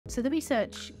So the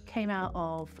research came out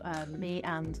of me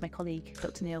and my colleague,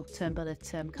 Dr Neil Turnbull at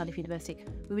Cardiff University.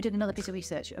 We were doing another piece of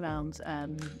research around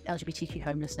LGBTQ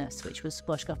homelessness, which was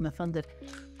Welsh Government funded.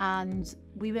 And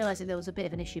we realised that there was a bit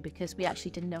of an issue because we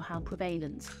actually didn't know how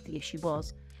prevalent the issue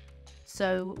was.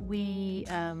 So we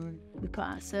put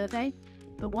out a survey.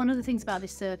 But one of the things about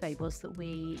this survey was that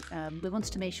we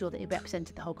wanted to make sure that it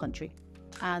represented the whole country.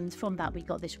 And from that, we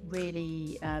got this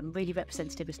really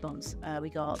representative response. We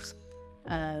got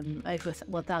over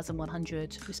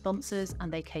 1,100 responses,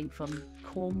 and they came from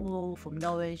Cornwall, from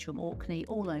Norwich, from Orkney,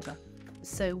 all over.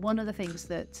 So one of the things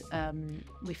that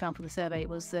we found from the survey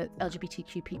was that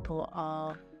LGBTQ people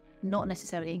are not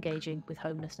necessarily engaging with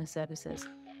homelessness services.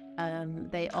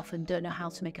 They often don't know how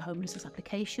to make a homelessness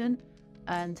application,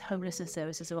 and homelessness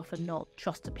services are often not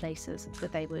trusted places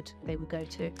that they would go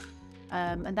to.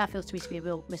 And that feels to me to be a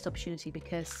real missed opportunity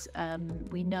because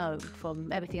we know from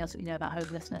everything else that we know about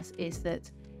homelessness is that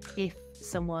if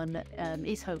someone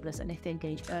is homeless and if they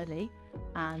engage early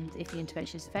and if the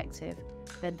intervention is effective,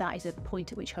 then that is a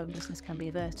point at which homelessness can be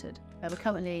averted. We're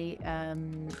currently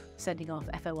sending off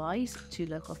FOIs to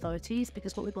local authorities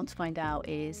because what we want to find out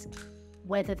is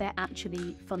whether they're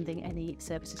actually funding any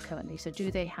services currently. So do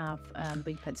they have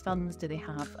ring-fence funds? Do they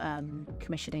have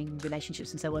commissioning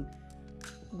relationships and so on?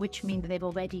 Which mean that they've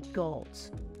already got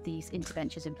these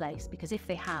interventions in place, because if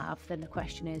they have, then the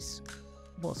question is,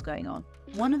 what's going on?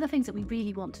 One of the things that we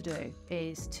really want to do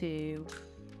is to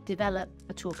develop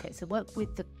a toolkit, so work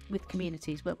with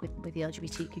communities, work with the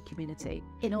LGBTQ community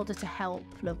in order to help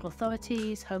local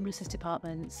authorities, homelessness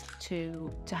departments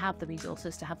to have the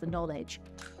resources, to have the knowledge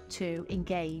to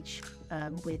engage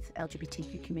with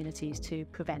LGBTQ communities to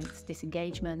prevent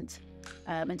disengagement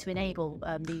and to enable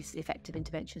these effective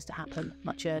interventions to happen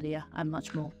much earlier and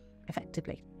much more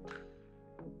effectively.